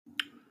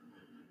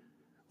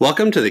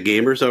Welcome to the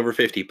Gamers Over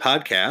 50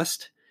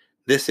 podcast.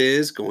 This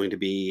is going to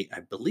be,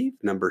 I believe,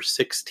 number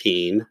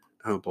 16.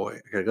 Oh boy,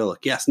 I gotta go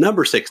look. Yes,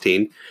 number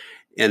 16.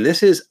 And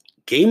this is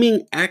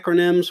Gaming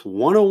Acronyms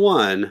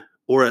 101,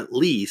 or at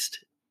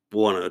least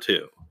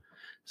 102.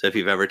 So if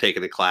you've ever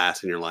taken a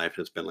class in your life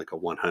and it's been like a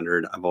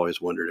 100, I've always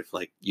wondered if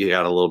like you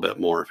got a little bit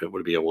more, if it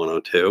would be a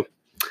 102.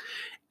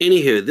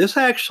 Anywho, this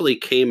actually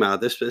came out,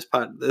 this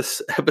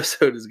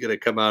episode is going to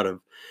come out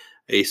of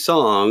a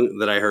song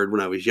that I heard when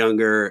I was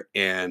younger,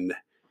 and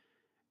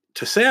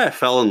to say I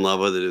fell in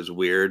love with it is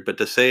weird, but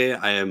to say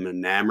I am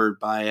enamored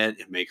by it,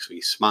 it makes me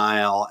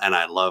smile and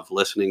I love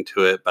listening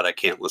to it, but I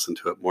can't listen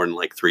to it more than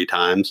like 3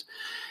 times.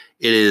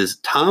 It is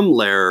Tom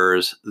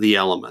Lehrer's The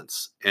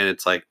Elements, and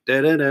it's like so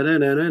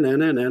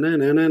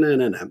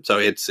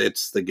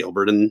it's the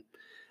Gilbert and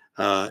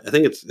I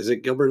think is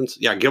it Gilbert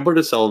and Gilbert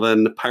and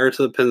Sullivan, Pirates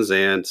of the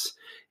Penzance.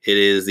 It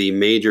is the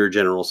Major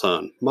General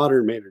song,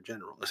 modern Major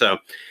General. So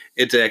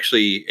it's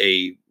actually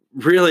a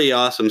really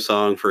awesome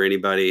song for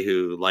anybody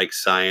who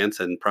likes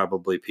science, and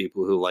probably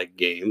people who like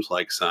games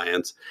like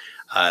science.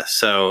 What's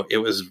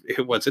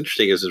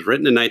interesting is it's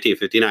written in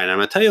 1959. I'm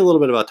going to tell you a little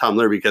bit about Tom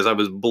Lehrer because I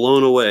was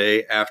blown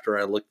away after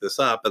I looked this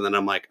up. And then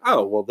I'm like,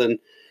 oh, well then,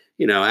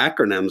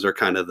 acronyms are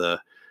kind of the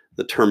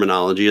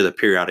terminology of the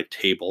periodic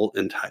table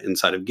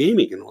inside of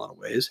gaming in a lot of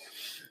ways.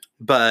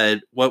 But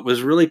what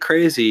was really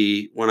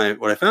crazy what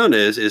I found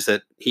is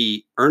that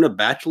he earned a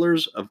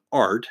bachelor's of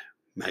art,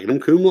 magna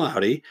cum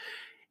laude,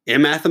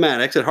 in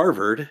mathematics at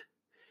Harvard.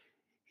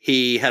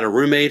 He had a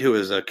roommate who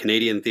was a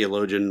Canadian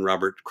theologian,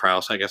 Robert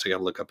Krauss. I guess I got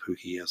to look up who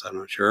he is. I'm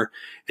not sure.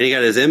 And he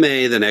got his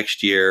MA the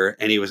next year,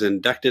 and he was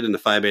inducted into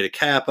Phi Beta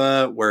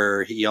Kappa,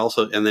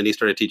 and then he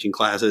started teaching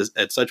classes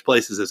at such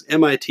places as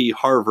MIT,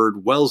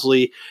 Harvard,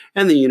 Wellesley,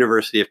 and the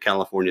University of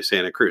California,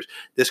 Santa Cruz.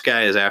 This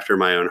guy is after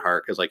my own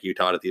heart because, like, you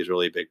taught at these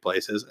really big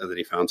places, and then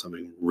he found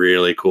something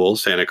really cool.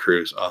 Santa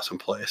Cruz, awesome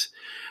place.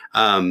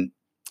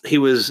 He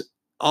was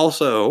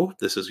also,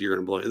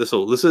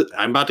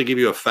 I'm about to give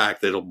you a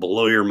fact that'll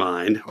blow your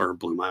mind, or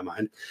blew my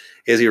mind,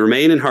 is he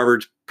remained in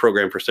Harvard's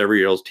program for several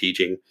years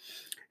teaching,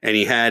 and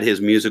he had his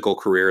musical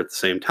career at the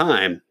same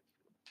time.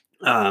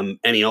 And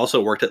he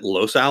also worked at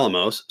Los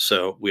Alamos.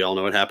 So we all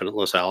know what happened at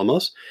Los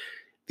Alamos.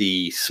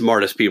 The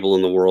smartest people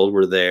in the world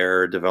were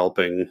there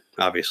developing,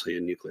 obviously,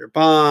 a nuclear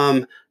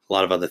bomb. A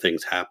lot of other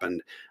things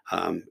happened.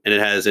 And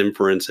it has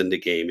inference into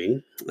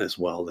gaming as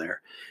well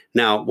there.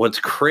 Now, what's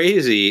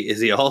crazy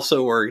is he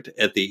also worked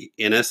at the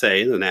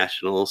NSA, the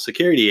National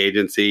Security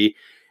Agency,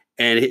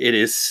 and it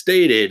is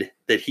stated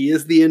that he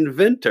is the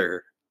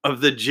inventor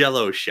of the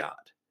Jell-O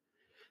shot.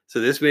 So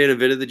this man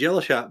invented the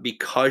Jell-O shot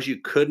because you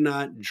could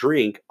not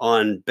drink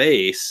on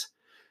base.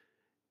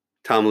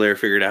 Tom Lehrer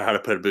figured out how to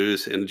put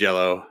booze in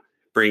Jell-O,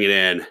 bring it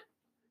in.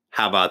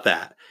 How about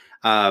that?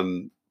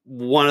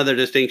 One other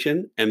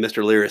distinction, and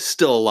Mr. Lehrer is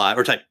still alive,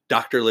 or type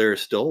Dr. Lehrer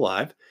is still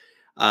alive.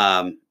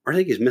 Or I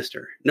think he's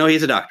Mr. No,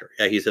 he's a doctor.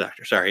 Yeah, he's a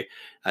doctor. Sorry.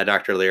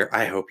 Dr. Lehrer.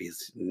 I hope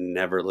he's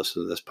never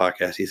listened to this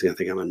podcast. He's going to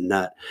think I'm a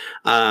nut.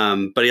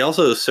 But he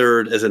also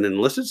served as an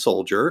enlisted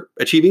soldier,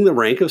 achieving the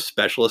rank of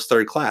specialist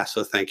 3rd class.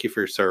 So thank you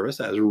for your service.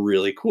 That was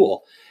really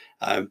cool.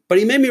 But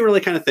he made me really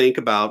kind of think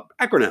about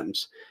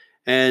acronyms.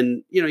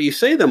 And, you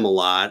say them a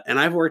lot, and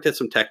I've worked at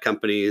some tech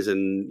companies,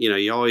 and,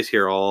 you always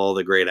hear all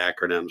the great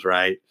acronyms,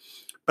 right?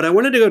 But I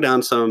wanted to go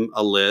down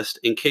a list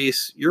in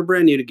case you're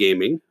brand new to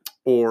gaming,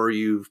 or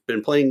you've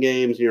been playing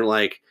games and you're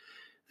like,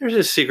 there's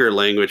a secret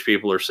language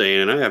people are saying,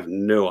 and I have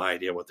no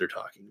idea what they're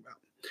talking about.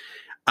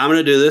 I'm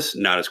going to do this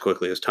not as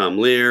quickly as Tom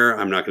Lehrer.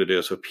 I'm not going to do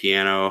this with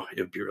piano.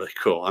 It would be really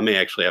cool. I may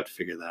actually have to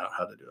figure that out,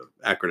 how to do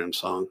an acronym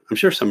song. I'm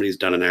sure somebody's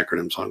done an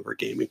acronym song for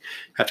gaming.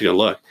 I have to go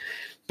look.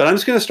 But I'm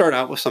just going to start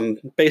out with some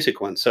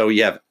basic ones. So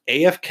you have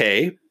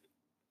AFK,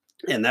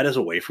 and that is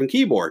away from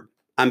keyboard.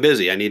 I'm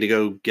busy. I need to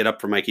go get up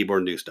from my keyboard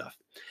and do stuff.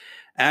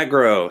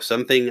 Aggro,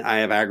 something I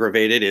have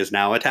aggravated is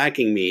now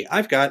attacking me.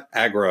 I've got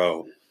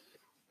aggro.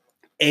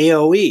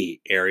 AoE,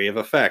 area of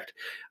effect.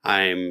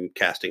 I'm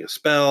casting a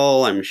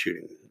spell. I'm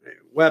shooting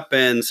a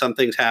weapon.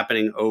 Something's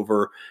happening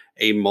over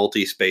a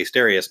multi-spaced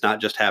area. It's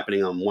not just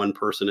happening on one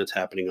person. It's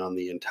happening on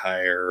the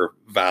entire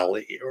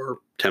valley, or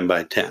 10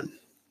 by 10.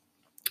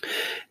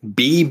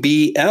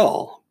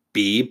 BBL,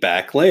 be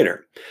back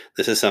later.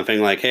 This is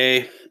something like,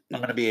 hey, I'm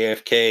going to be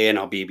AFK and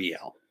I'll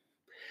BBL.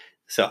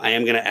 So I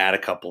am going to add a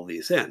couple of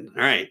these in.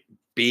 All right.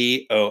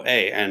 BOA.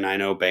 And I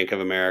know Bank of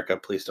America,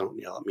 please don't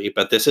yell at me,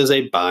 but this is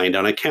a bind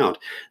on account.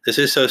 This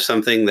is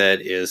something that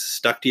is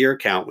stuck to your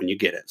account when you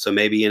get it. So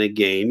maybe in a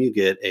game, you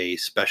get a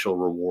special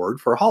reward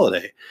for a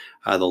holiday.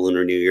 The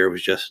Lunar New Year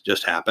was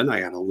just happened. I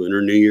got a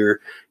Lunar New Year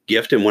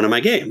gift in one of my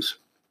games.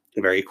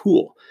 Very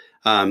cool.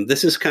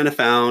 This is kind of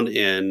found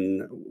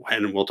in,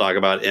 and we'll talk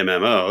about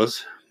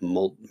MMOs,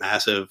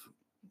 massive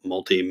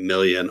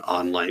multi-million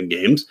online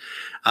games.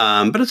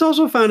 But it's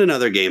also found in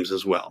other games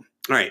as well.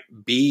 All right,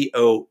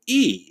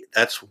 BOE,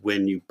 that's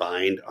when you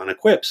bind on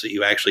equip. So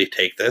you actually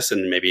take this,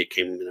 and maybe it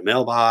came in a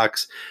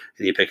mailbox,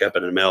 and you pick up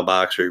in a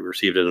mailbox, or you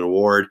received an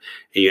award,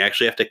 and you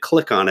actually have to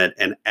click on it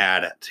and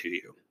add it to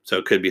you. So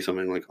it could be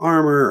something like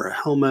armor or a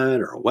helmet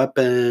or a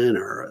weapon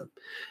or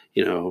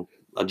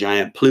a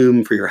giant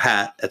plume for your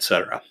hat,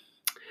 etc.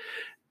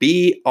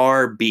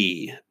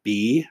 BRB,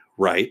 be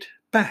right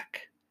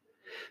back.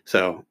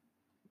 So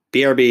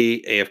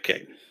BRB,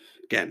 AFK.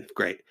 Again,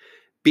 great.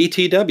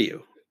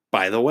 BTW,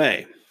 by the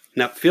way.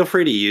 Now, feel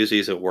free to use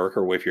these at work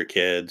or with your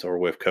kids or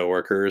with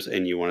coworkers,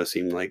 and you want to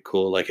seem like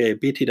cool. Like, hey,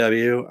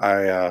 BTW,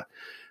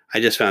 I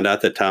just found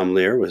out that Tom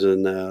Lear was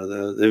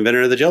the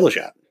inventor of the Jello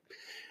shot.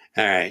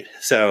 All right.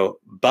 So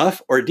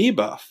buff or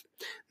debuff.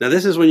 Now,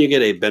 this is when you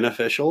get a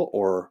beneficial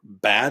or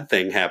bad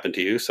thing happen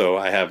to you. So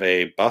I have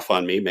a buff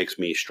on me, makes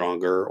me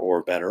stronger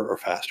or better or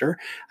faster.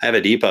 I have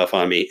a debuff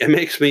on me. It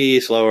makes me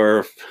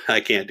slower.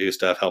 I can't do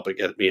stuff. Help it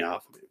get me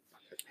off. All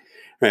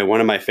right. One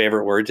of my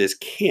favorite words is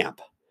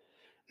camp.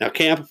 Now,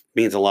 camp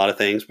means a lot of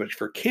things, but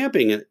for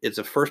camping, it's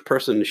a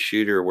first-person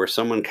shooter where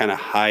someone kind of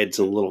hides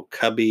in a little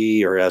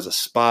cubby or has a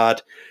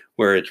spot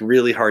where it's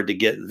really hard to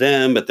get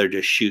them, but they're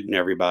just shooting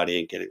everybody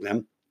and getting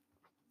them.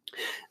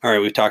 All right,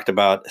 we've talked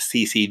about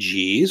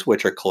CCGs,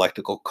 which are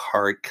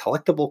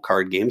collectible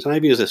card games, and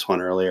I've used this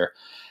one earlier.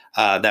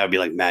 That would be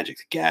like Magic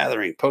the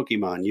Gathering,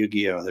 Pokemon,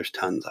 Yu-Gi-Oh! There's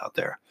tons out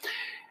there.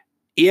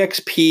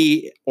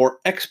 EXP or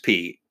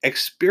XP,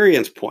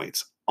 experience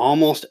points.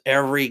 Almost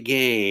every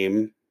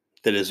game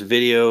that is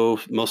video,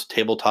 most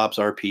tabletops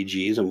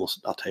RPGs, and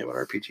I'll tell you what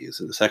RPG is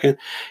in a second,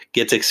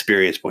 gets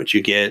experience points.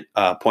 You get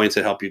points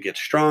that help you get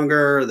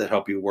stronger, that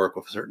help you work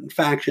with a certain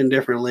faction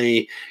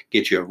differently,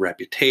 get you a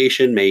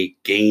reputation, may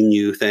gain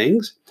you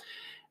things.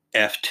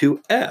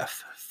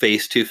 F2F,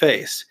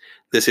 face-to-face.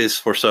 This is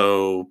for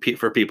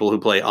people who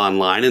play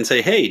online and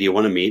say, hey, do you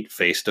want to meet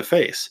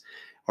face-to-face?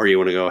 Or you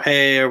want to go,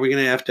 hey, are we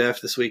going to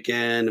F2F this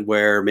weekend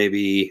where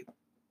maybe,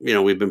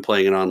 we've been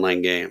playing an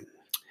online game.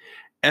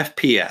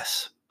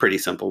 FPS. Pretty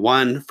simple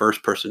one,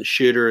 first-person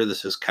shooter.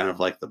 This is kind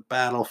of like the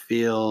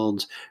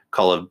Battlefields,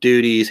 Call of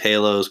Duties,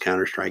 Halos,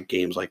 Counter-Strike,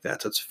 games like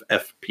that. So it's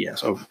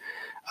FPS.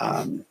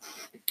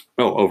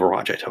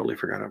 Overwatch. I totally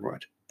forgot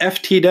Overwatch.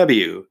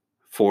 FTW,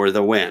 for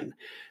the win.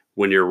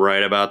 When you're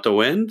right about to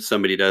win,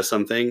 somebody does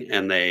something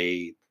and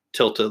they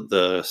tilt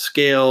the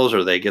scales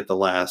or they get the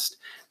last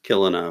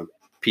kill in a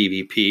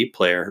PvP,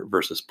 player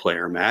versus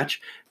player match,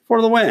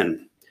 for the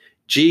win.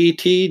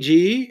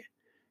 GTG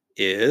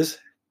is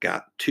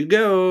got to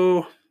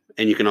go.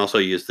 And you can also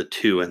use the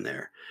 2 in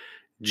there.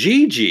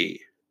 GG,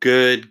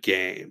 good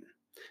game.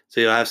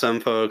 So you'll have some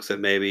folks that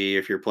maybe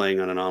if you're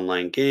playing on an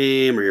online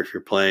game or if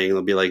you're playing,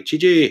 they'll be like,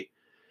 GG.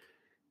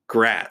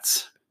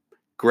 Grats.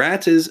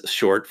 Grats is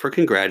short for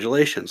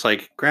congratulations.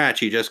 Like,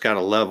 grats, you just got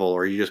a level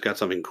or you just got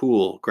something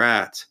cool.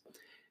 Grats.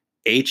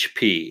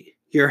 HP,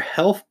 your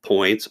health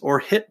points or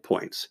hit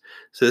points.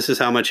 So this is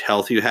how much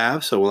health you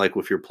have. So like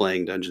if you're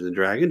playing Dungeons and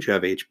Dragons, you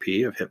have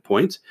HP of hit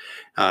points.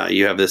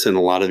 You have this in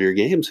a lot of your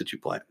games that you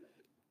play.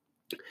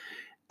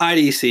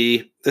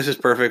 IDC, this is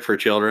perfect for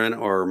children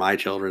or my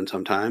children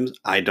sometimes.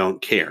 I don't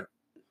care.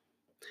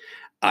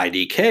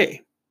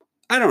 IDK,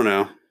 I don't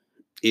know.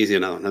 Easy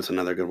enough. That's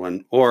another good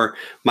one. Or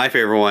my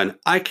favorite one,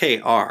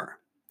 IKR.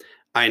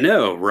 I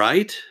know,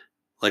 right?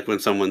 Like when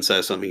someone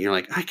says something, you're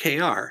like,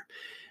 IKR.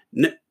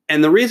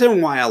 And the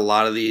reason why a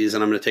lot of these,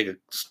 and I'm going to take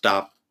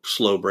a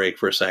slow break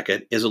for a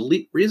second, is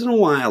reason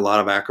why a lot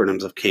of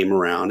acronyms have came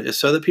around is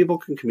so that people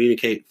can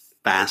communicate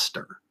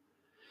faster.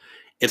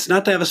 It's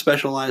not to have a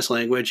specialized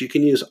language. You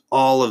can use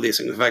all of these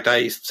things. In fact,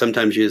 I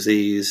sometimes use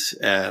these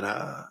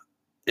at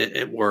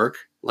work.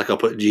 Like I'll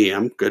put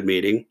GM, good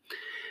meeting,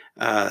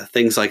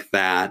 things like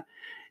that.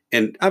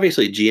 And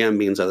obviously GM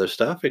means other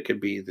stuff. It could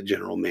be the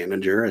general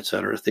manager, et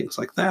cetera, things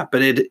like that.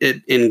 But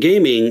in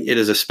gaming, it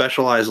is a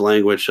specialized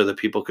language so that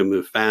people can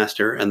move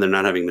faster and they're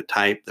not having to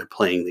type. They're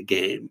playing the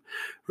game.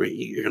 Right?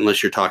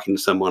 Unless you're talking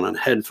to someone on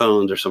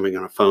headphones or something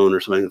on a phone or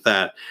something like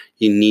that,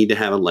 you need to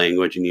have a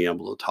language and be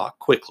able to talk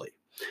quickly.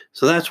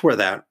 So that's where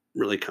that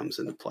really comes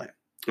into play.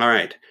 All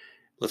right,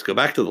 let's go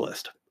back to the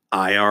list.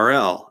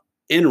 IRL,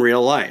 in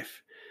real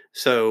life.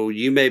 So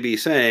you may be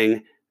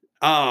saying,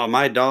 oh,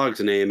 my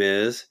dog's name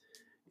is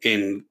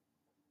in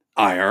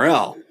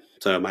IRL.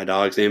 So my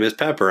dog's name is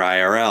Pepper,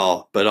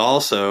 IRL. But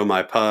also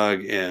my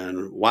pug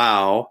in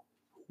WoW,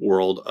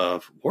 World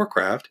of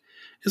Warcraft,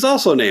 is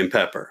also named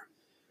Pepper.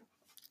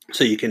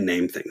 So you can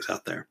name things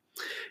out there.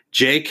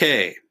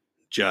 JK,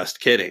 just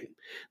kidding.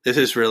 This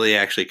is really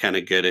actually kind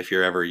of good if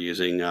you're ever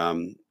using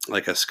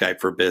like a Skype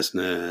for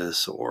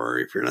Business or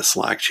if you're in a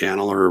Slack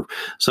channel or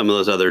some of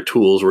those other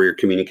tools where you're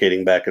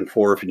communicating back and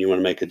forth and you want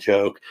to make a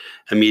joke,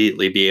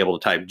 immediately be able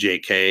to type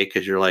JK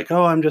because you're like,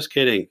 oh, I'm just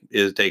kidding.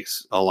 It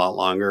takes a lot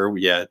longer,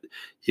 yet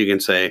you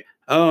can say,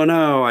 oh,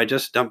 no, I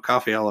just dumped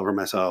coffee all over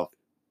myself.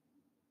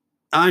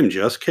 I'm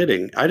just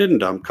kidding. I didn't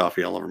dump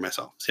coffee all over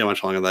myself. See how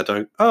much longer that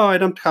took? Oh, I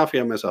dumped coffee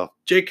on myself.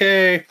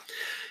 JK.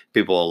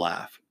 People will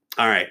laugh.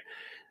 All right.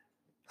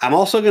 I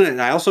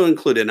also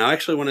included, and I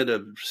actually wanted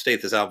to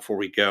state this out before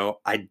we go.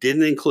 I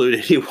didn't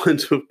include any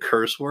ones with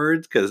curse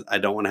words because I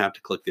don't want to have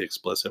to click the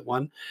explicit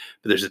one,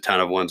 but there's a ton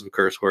of ones with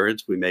curse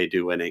words. We may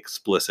do an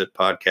explicit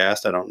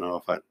podcast. I don't know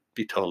if I'd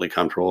be totally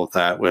comfortable with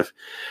that, with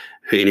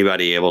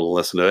anybody able to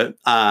listen to it.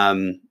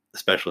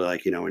 especially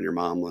like, when your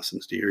mom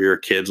listens to you or your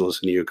kids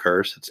listen to you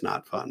curse. It's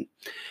not fun.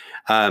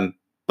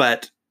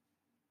 But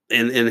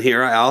in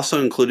here, I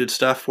also included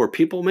stuff where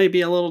people may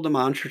be a little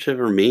demonstrative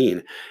or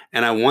mean.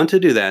 And I want to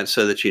do that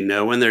so that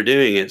when they're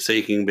doing it, so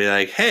you can be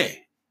like,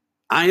 hey,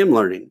 I am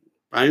learning.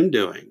 I'm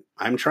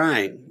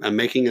trying. I'm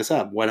making this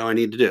up. What do I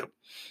need to do?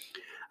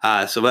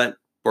 So that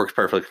works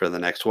perfect for the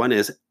next one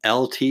is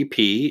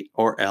LTP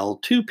or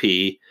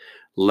L2P,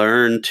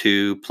 learn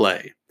to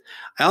play.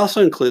 I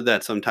also include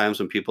that sometimes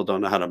when people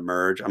don't know how to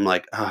merge. I'm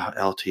like,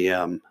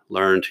 LTM,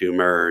 learn to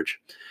merge,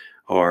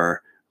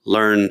 or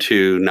learn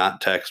to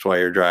not text while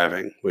you're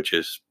driving, which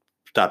is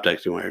stop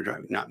texting while you're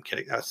driving. No, I'm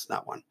kidding. That's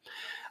not one.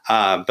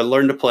 But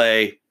learn to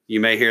play, you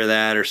may hear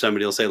that, or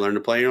somebody will say learn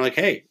to play. And you're like,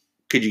 hey,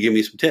 could you give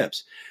me some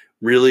tips?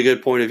 Really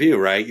good point of view,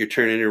 right? You're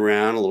turning it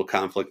around, a little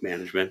conflict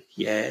management.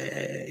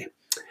 Yay.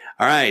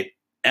 All right.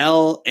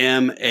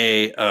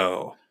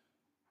 LMAO.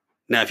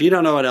 Now, if you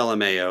don't know what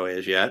LMAO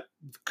is yet,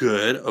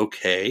 good.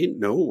 Okay.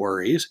 No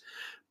worries.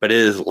 But it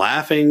is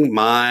laughing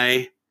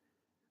my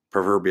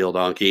proverbial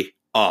donkey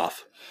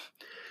off.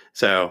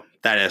 So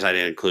that is, I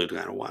didn't include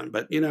kind of one,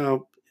 but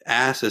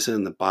ass is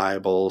in the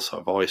Bible. So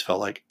I've always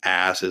felt like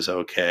ass is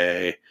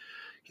okay.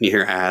 You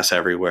hear ass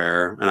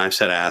everywhere. And I've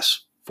said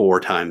ass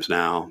 4 times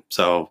now.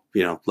 So,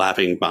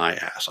 laughing my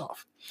ass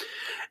off.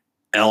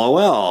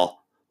 LOL,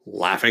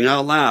 laughing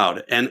out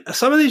loud. And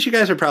some of these you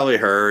guys have probably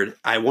heard.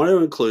 I want to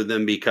include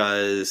them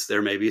because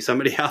there may be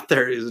somebody out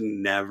there who's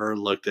never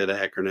looked at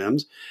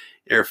acronyms.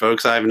 There are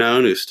folks I've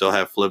known who still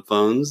have flip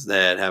phones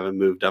that haven't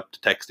moved up to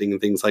texting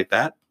and things like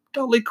that.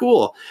 Totally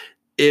cool.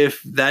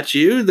 If that's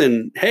you,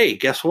 then hey,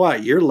 guess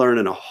what? You're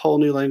learning a whole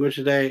new language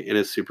today, and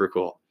it's super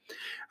cool.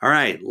 All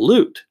right,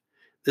 loot.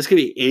 This can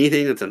be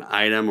anything that's an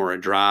item or a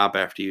drop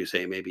after you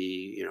say maybe,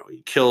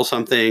 you kill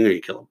something or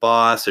you kill a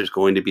boss. There's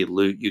going to be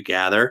loot you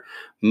gather.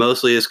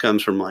 Mostly this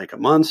comes from like a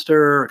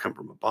monster, or come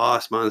from a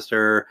boss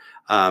monster.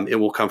 It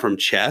will come from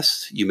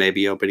chests. You may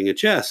be opening a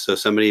chest. So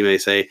somebody may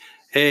say,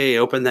 hey,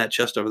 open that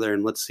chest over there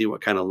and let's see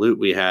what kind of loot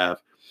we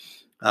have.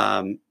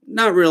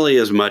 Not really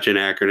as much an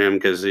acronym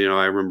because, I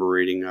remember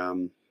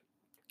reading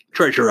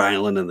Treasure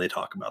Island and they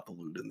talk about the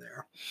loot in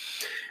there.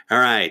 All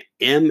right,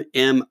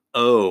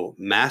 MMO,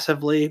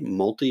 massively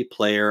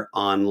multiplayer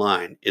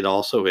online. It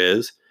also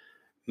is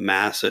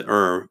massive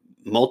or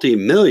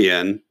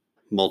multi-million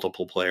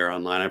multiple player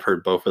online. I've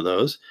heard both of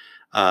those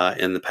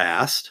in the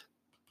past.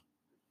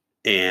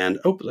 And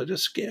I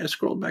just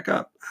scrolled back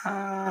up.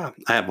 I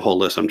have a whole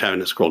list. I'm trying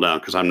to scroll down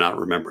because I'm not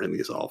remembering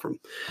these all from.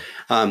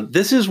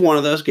 This is one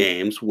of those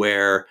games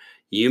where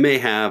you may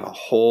have a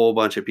whole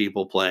bunch of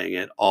people playing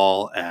it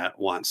all at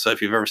once. So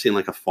if you've ever seen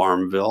like a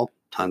Farmville,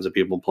 tons of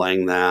people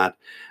playing that.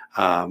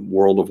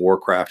 World of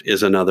Warcraft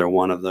is another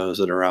one of those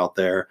that are out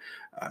there.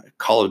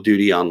 Call of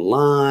Duty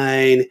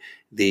Online,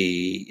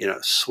 the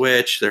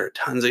Switch. There are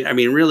tons of.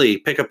 Really,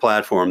 pick a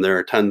platform. There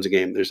are tons of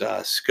games. There's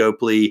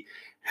Scopely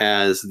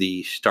has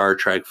the Star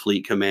Trek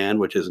Fleet Command,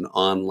 which is an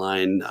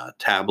online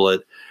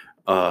tablet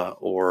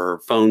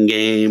or phone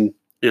game.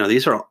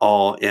 These are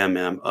all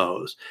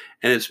MMOs,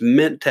 and it's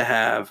meant to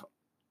have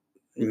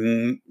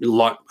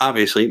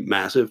obviously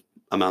massive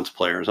amounts of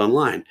players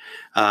online.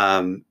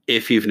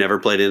 If you've never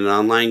played in an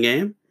online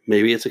game,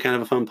 maybe it's a kind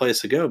of a fun place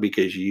to go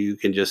because you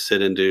can just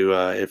sit into,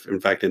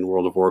 in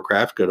World of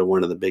Warcraft, go to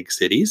one of the big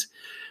cities.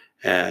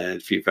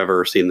 If you've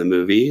ever seen the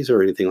movies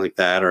or anything like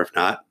that, or if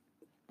not,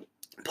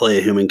 play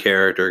a human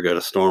character, go to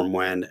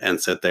Stormwind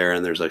and sit there.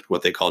 And there's like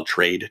what they call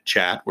trade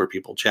chat where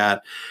people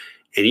chat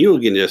and you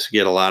can just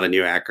get a lot of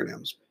new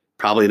acronyms,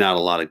 probably not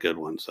a lot of good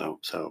ones.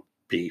 So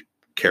be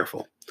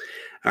careful.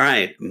 All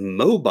right.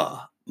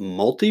 MOBA,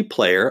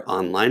 multiplayer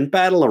online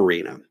battle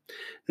arena.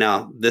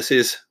 Now, this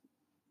is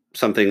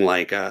something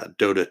like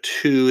Dota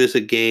 2 is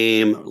a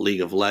game,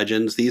 League of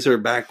Legends. These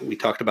are we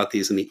talked about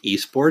these in the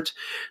esports.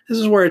 This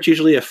is where it's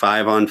usually a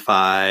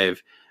 5-on-5.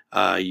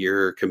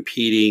 You're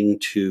competing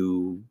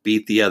to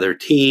beat the other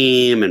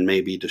team and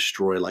maybe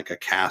destroy like a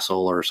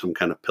castle or some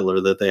kind of pillar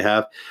that they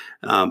have.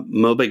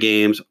 MOBA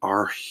games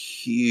are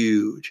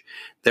huge.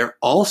 They're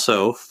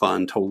also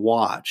fun to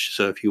watch.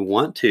 So if you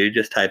want to,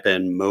 just type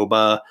in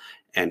MOBA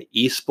and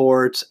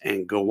esports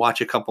and go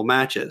watch a couple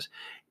matches.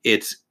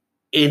 It's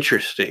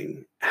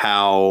interesting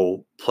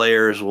how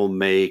players will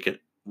make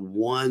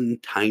one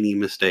tiny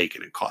mistake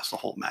and it costs the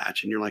whole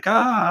match. And you're like,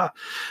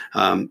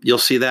 you'll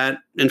see that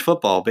in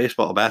football,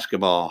 baseball,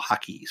 basketball,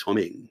 hockey,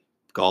 swimming,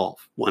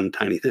 golf, one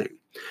tiny thing.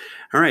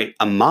 All right,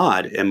 a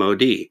mod,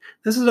 MOD.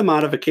 This is a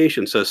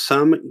modification. So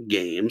some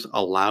games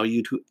allow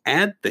you to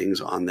add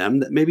things on them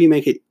that maybe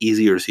make it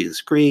easier to see the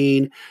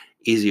screen,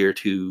 easier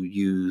to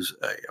use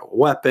a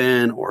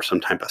weapon or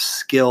some type of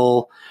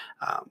skill.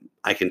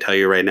 I can tell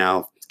you right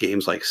now,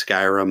 games like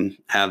Skyrim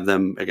have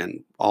them.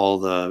 Again, all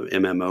the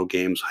MMO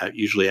games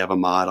usually have a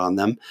mod on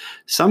them.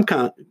 Some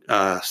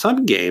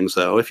games,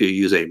 though, if you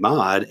use a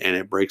mod and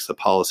it breaks the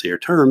policy or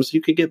terms,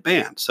 you could get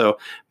banned. So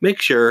make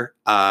sure,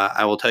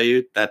 I will tell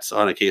you, that's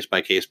on a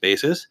case-by-case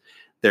basis.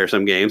 There are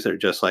some games that are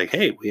just like,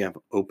 hey, we have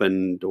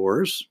open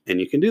doors, and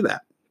you can do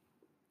that.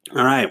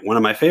 All right, one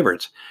of my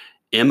favorites,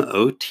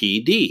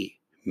 MOTD,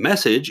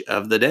 message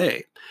of the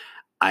day.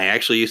 I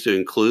actually used to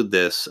include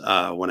this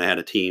when I had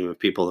a team of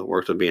people that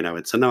worked with me, and I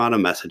would send them out a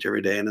message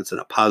every day, and it's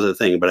a positive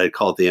thing, but I'd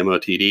call it the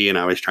MOTD, and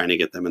I was trying to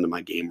get them into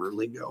my gamer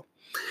lingo.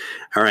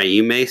 All right,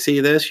 you may see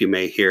this, you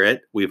may hear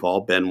it. We've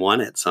all been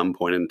one at some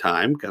point in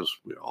time because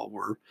we all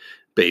were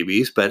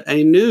babies, but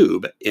a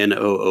noob,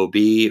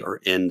 NOOB or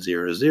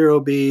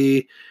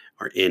N00B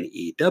or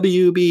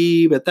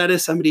NEWB, but that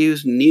is somebody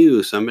who's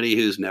new, somebody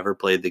who's never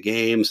played the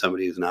game,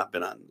 somebody who's not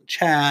been on the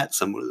chat,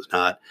 someone who's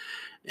not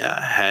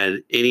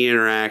had any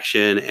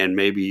interaction, and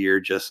maybe you're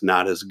just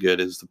not as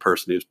good as the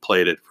person who's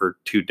played it for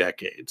 2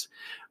 decades.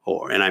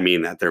 And I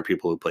mean that there are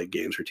people who play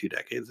games for 2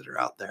 decades that are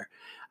out there.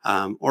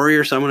 Or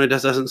you're someone who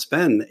just doesn't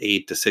spend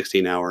 8 to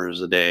 16 hours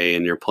a day,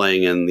 and you're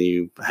playing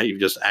you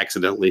just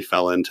accidentally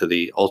fell into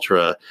the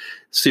ultra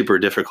super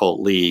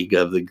difficult league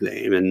of the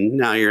game, and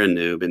now you're a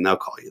noob, and they'll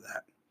call you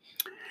that.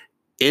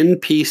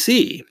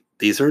 NPC.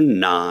 These are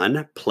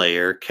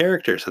non-player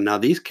characters. And now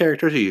these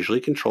characters are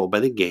usually controlled by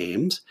the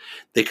games.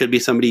 They could be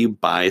somebody you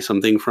buy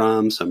something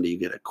from, somebody you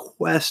get a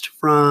quest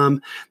from.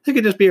 They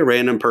could just be a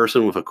random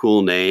person with a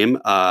cool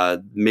name.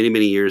 Many,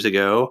 many years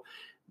ago,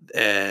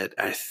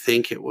 I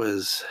think it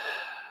was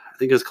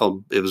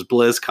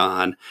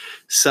BlizzCon.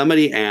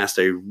 Somebody asked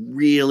a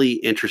really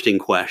interesting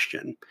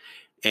question,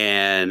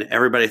 and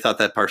everybody thought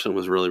that person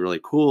was really, really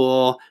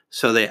cool.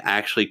 So they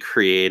actually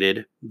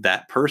created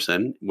that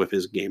person with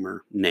his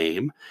gamer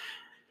name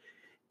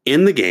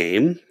in the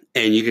game,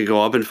 and you could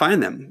go up and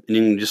find them, and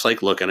you can just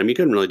look at them. You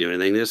couldn't really do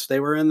anything. They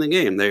were in the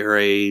game. They are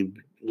a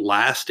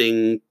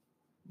lasting,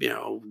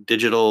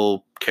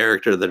 digital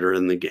character that are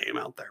in the game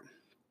out there.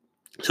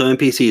 So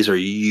NPCs are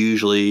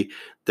usually,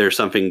 there's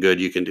something good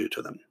you can do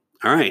to them.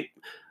 All right.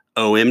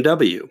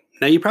 OMW.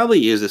 Now you probably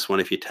use this one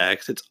if you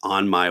text. It's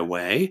on my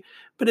way,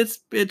 but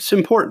it's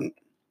important.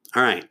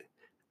 All right.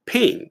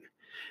 Ping.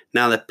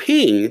 Now the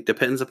ping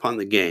depends upon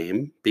the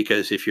game,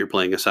 because if you're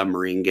playing a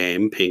submarine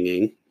game,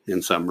 pinging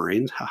in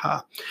submarines,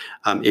 haha.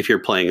 If you're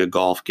playing a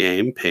golf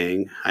game,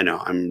 ping. I know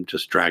I'm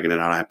just dragging it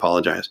out. I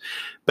apologize.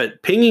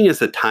 But pinging is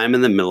the time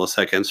in the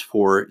milliseconds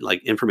for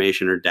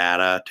information or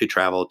data to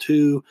travel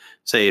to,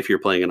 say, if you're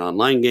playing an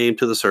online game,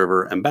 to the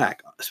server and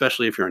back,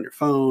 especially if you're on your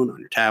phone, on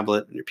your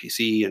tablet, on your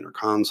PC, on your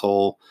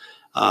console.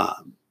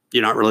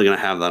 You're not really going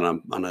to have that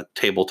on a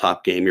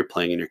tabletop game you're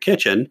playing in your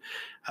kitchen.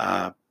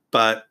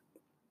 But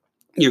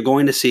you're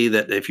going to see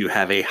that if you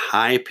have a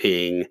high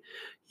ping,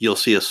 you'll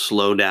see a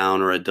slowdown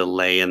or a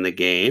delay in the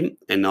game,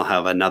 and they'll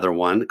have another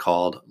one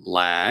called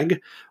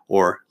lag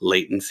or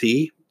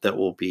latency that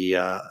will be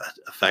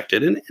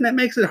affected, and it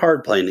makes it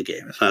hard playing the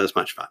game. It's not as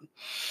much fun.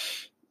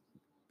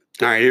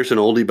 All right, here's an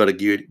oldie but a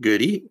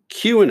goodie.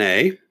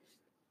 Q&A.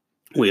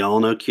 We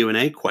all know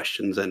Q&A,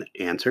 questions and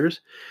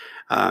answers.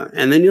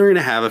 And then you're going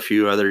to have a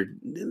few other,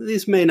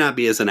 these may not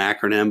be as an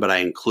acronym, but I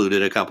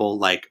included a couple,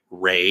 like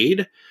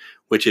RAID,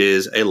 which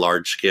is a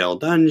large-scale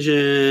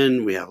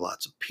dungeon. We have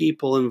lots of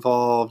people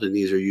involved, and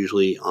these are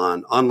usually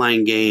on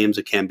online games.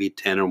 It can be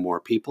 10 or more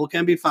people. It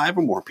can be 5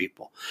 or more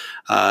people.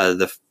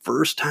 The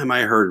first time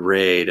I heard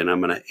RAID, and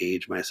I'm going to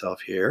age myself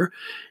here,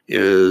 it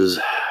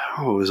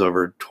was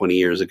over 20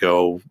 years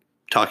ago,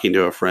 talking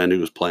to a friend who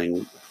was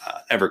playing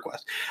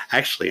EverQuest.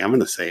 Actually, I'm going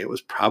to say it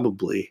was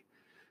probably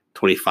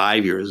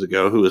 25 years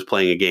ago, who was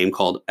playing a game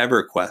called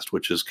EverQuest,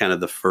 which is kind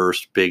of the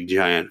first big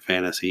giant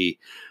fantasy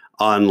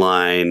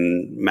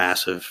online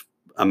massive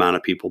amount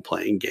of people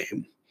playing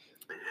game.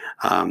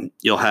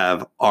 You'll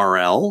have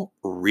RL,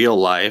 real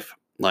life,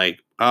 I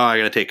got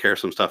to take care of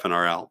some stuff in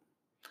RL.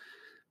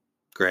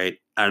 Great.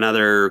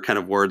 Another kind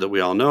of word that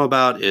we all know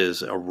about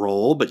is a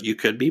roll, but you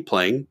could be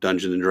playing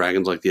Dungeons and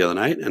Dragons like the other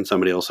night, and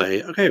somebody will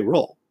say, okay,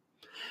 roll.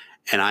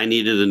 And I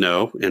needed to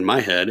know in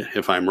my head,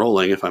 if I'm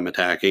rolling, if I'm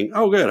attacking,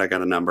 oh, good, I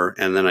got a number.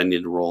 And then I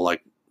need to roll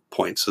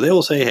points. So they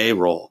will say, hey,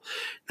 roll.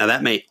 Now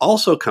that may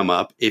also come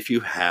up if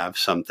you have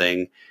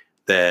something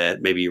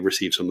that maybe you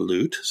receive some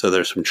loot. So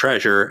there's some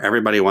treasure.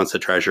 Everybody wants a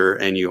treasure,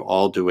 and you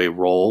all do a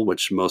roll,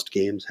 which most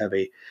games have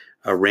a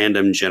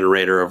random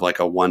generator of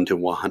a 1 to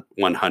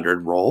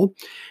 100 roll.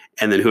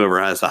 And then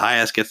whoever has the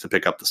highest gets to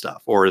pick up the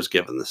stuff or is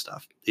given the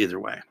stuff. Either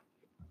way.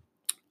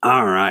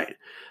 All right.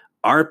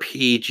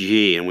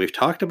 RPG. And we've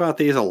talked about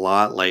these a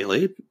lot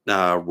lately.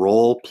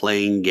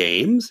 Role-playing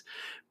games.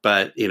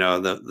 But,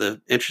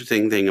 the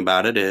interesting thing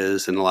about it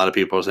is, and a lot of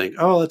people think,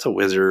 oh, it's a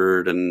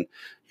wizard and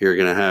you're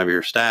going to have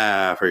your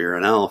staff or you're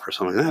an elf or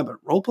something like that. But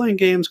role-playing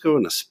games go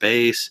into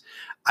space.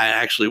 I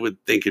actually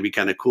would think it'd be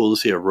kind of cool to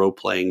see a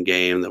role-playing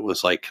game that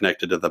was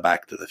connected to the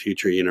Back to the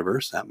Future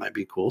universe. That might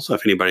be cool. So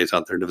if anybody's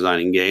out there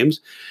designing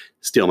games,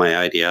 steal my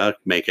idea,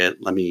 make it.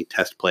 Let me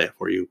test play it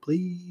for you,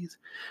 please.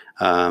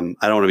 I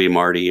don't want to be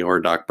Marty or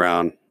Doc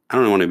Brown. I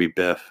don't want to be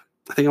Biff.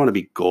 I think I want to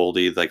be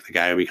Goldie, the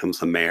guy who becomes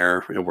the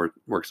mayor and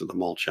works at the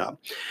malt shop.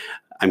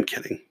 I'm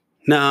kidding.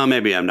 No,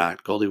 maybe I'm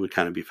not. Goldie would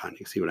kind of be fun.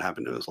 You see what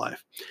happened to his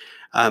life.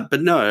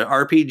 But no,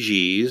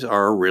 RPGs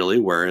are really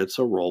where it's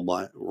a role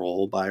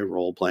by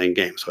role playing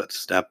game. So it's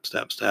step,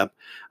 step, step.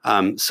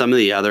 Some of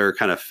the other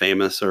kind of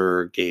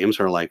famouser games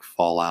are like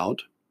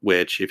Fallout,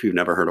 which, if you've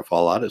never heard of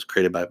Fallout, is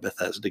created by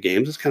Bethesda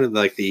Games. It's kind of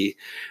like the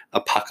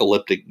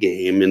apocalyptic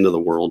game into the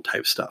world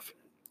type stuff.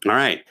 All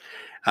right.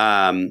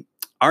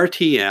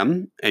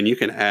 RTM, and you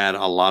can add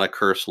a lot of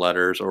curse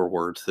letters or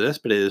words to this,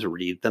 but it is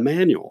read the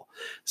manual.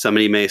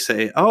 Somebody may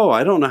say, oh,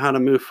 I don't know how to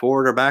move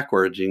forward or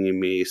backwards. And you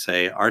may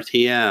say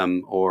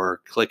RTM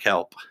or click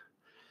help,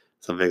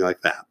 something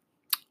like that.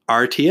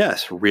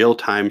 RTS,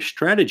 real-time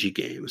strategy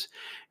games.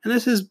 And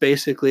this is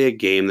basically a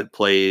game that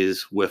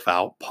plays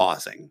without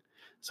pausing.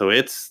 So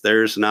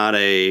there's not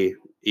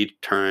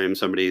each time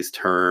somebody's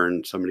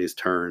turn.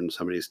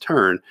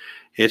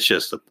 It's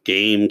just the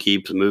game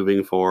keeps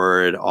moving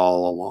forward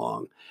all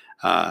along.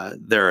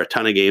 There are a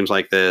ton of games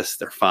like this.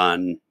 They're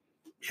fun.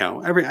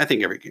 I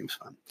think every game's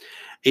fun.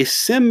 A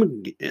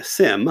sim,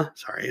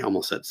 sorry, I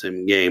almost said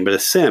sim game, but a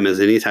sim is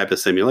any type of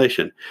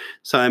simulation.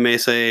 So I may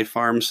say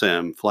farm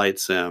sim, flight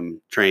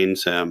sim, train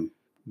sim,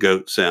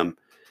 goat sim.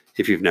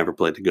 If you've never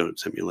played the Goat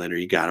Simulator,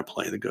 you got to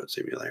play the Goat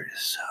Simulator.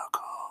 It's so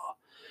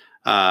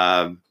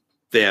cool.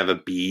 They have a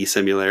bee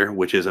simulator,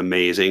 which is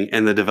amazing.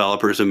 And the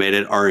developers who made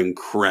it are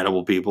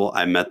incredible people.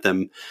 I met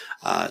them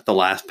at the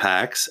last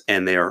PAX,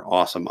 and they are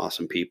awesome,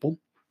 awesome people.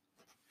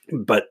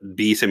 But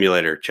bee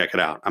simulator, check it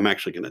out. I'm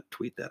actually going to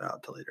tweet that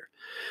out to later.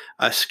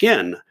 A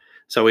skin.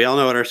 So we all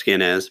know what our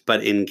skin is.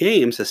 But in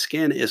games, a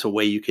skin is a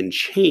way you can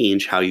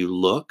change how you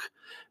look.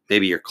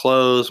 Maybe your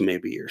clothes,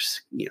 maybe your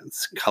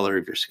color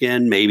of your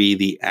skin, maybe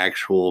the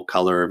actual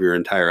color of your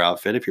entire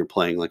outfit. If you're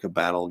playing like a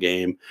battle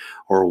game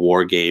or a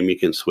war game, you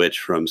can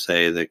switch from,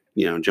 say, the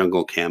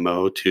jungle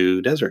camo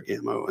to desert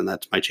camo, and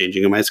that's my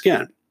changing of my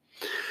skin.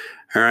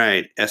 All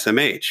right,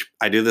 SMH.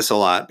 I do this a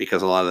lot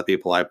because a lot of the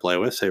people I play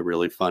with say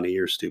really funny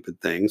or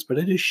stupid things, but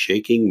it is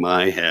shaking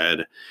my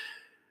head.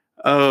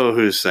 Oh,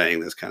 who's saying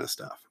this kind of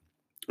stuff?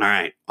 All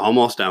right,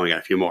 almost done. We got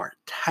a few more.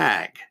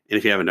 Tag. And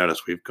if you haven't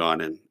noticed, we've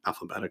gone in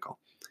alphabetical.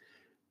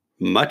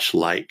 Much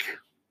like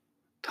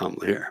Tom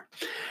Lear.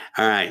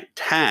 All right,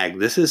 tag.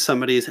 This is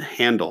somebody's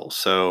handle.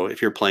 So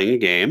if you're playing a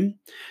game,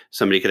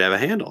 somebody could have a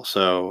handle.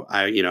 So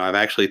I've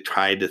actually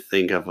tried to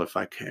think of if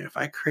I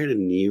create a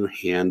new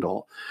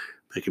handle,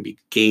 it could be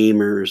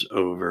gamers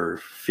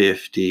over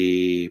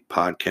 50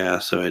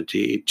 podcasts. So it'd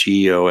be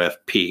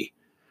GOFP,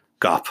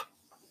 GOP.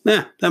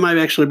 Yeah, that might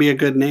actually be a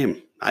good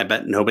name. I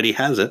bet nobody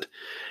has it.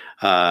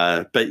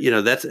 But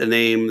that's a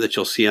name that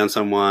you'll see on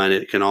someone.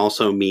 It can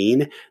also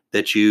mean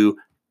that you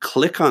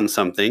click on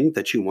something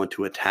that you want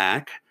to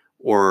attack,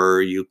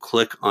 or you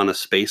click on a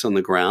space on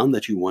the ground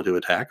that you want to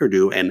attack or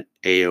do an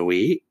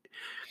AoE.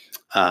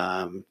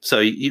 So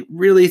you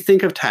really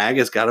think of tag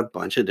as got a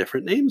bunch of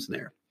different names in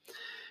there.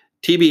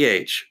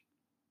 TBH,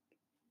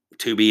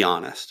 to be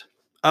honest.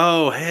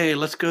 Oh, hey,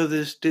 let's go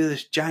do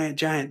this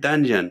giant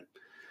dungeon.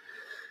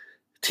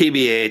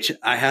 TBH,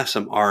 I have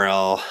some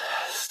RL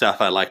stuff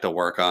I'd like to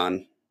work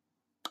on.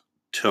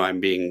 So I'm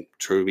being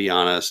to be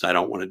honest, I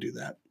don't want to do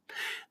that.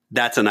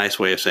 That's a nice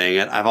way of saying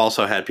it. I've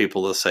also had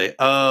people that say,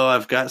 oh,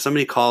 I've got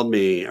somebody called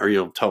me, or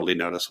you'll totally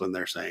notice when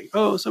they're saying,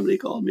 oh, somebody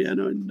called me. I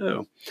don't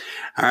know.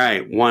 All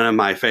right. One of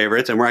my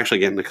favorites, and we're actually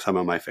getting to some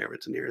of my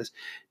favorites in here, is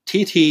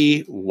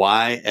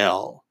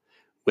TTYL,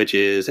 which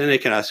is, and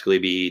it can actually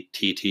be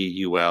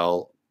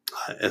TTUL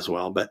as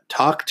well, but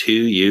talk to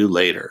you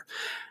later.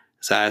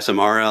 So I have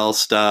some RL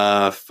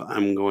stuff.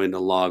 I'm going to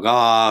log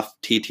off.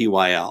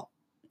 TTYL.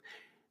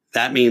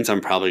 That means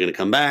I'm probably going to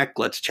come back.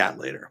 Let's chat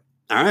later.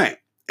 All right.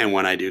 And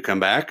when I do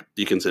come back,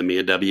 you can send me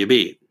a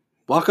WB.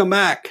 Welcome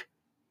back.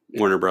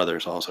 Warner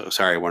Brothers also.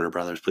 Sorry, Warner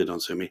Brothers, please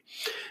don't sue me.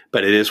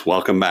 But it is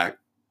welcome back.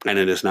 And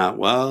it is not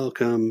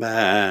welcome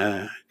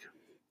back,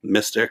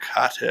 Mr.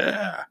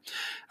 Cotter.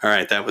 All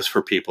right, that was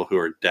for people who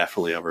are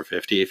definitely over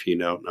 50. If you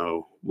don't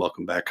know,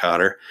 welcome back,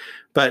 Cotter.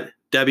 But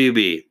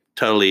WB,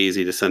 totally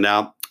easy to send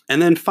out.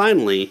 And then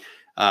finally,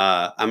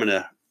 I'm going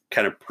to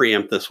kind of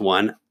preempt this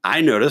one.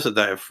 I noticed that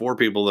I have 4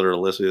 people that are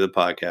listening to the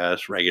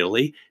podcast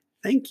regularly.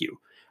 Thank you.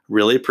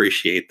 Really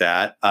appreciate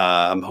that.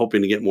 I'm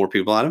hoping to get more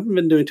people. I haven't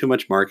been doing too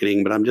much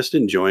marketing, but I'm just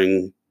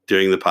enjoying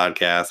doing the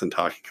podcast and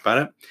talking about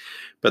it.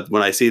 But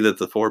when I see that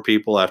the 4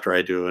 people after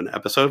I do an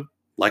episode,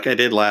 like I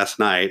did last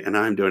night, and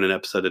I'm doing an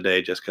episode a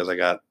day just because I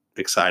got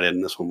excited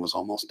and this one was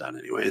almost done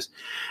anyways.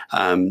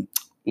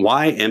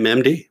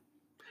 YMMD,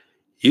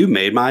 you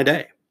made my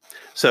day.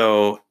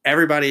 So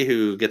everybody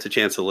who gets a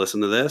chance to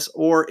listen to this,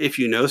 or if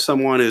you know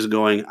someone who's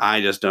going,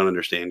 I just don't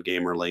understand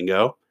gamer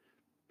lingo,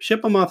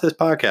 ship them off this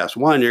podcast.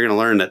 One, you're going to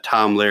learn that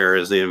Tom Lear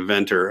is the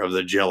inventor of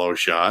the Jello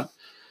shot,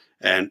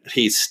 and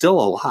he's still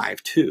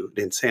alive too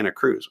in Santa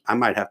Cruz. I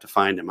might have to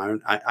find him.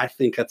 I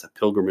think that's a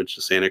pilgrimage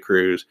to Santa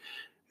Cruz,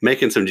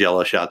 making some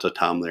Jello shots with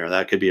Tom Lear.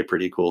 That could be a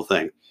pretty cool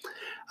thing.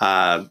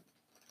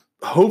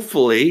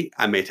 Hopefully,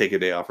 I may take a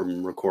day off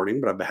from recording,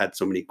 but I've had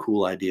so many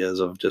cool ideas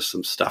of just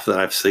some stuff that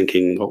I was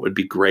thinking what would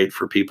be great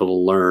for people to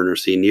learn or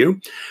see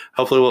new.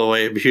 Hopefully, we'll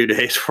wait a few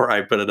days before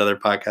I put another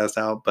podcast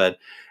out. But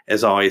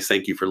as always,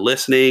 thank you for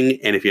listening.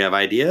 And if you have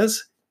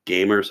ideas,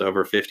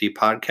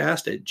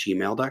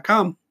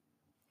 gamersover50podcast@gmail.com.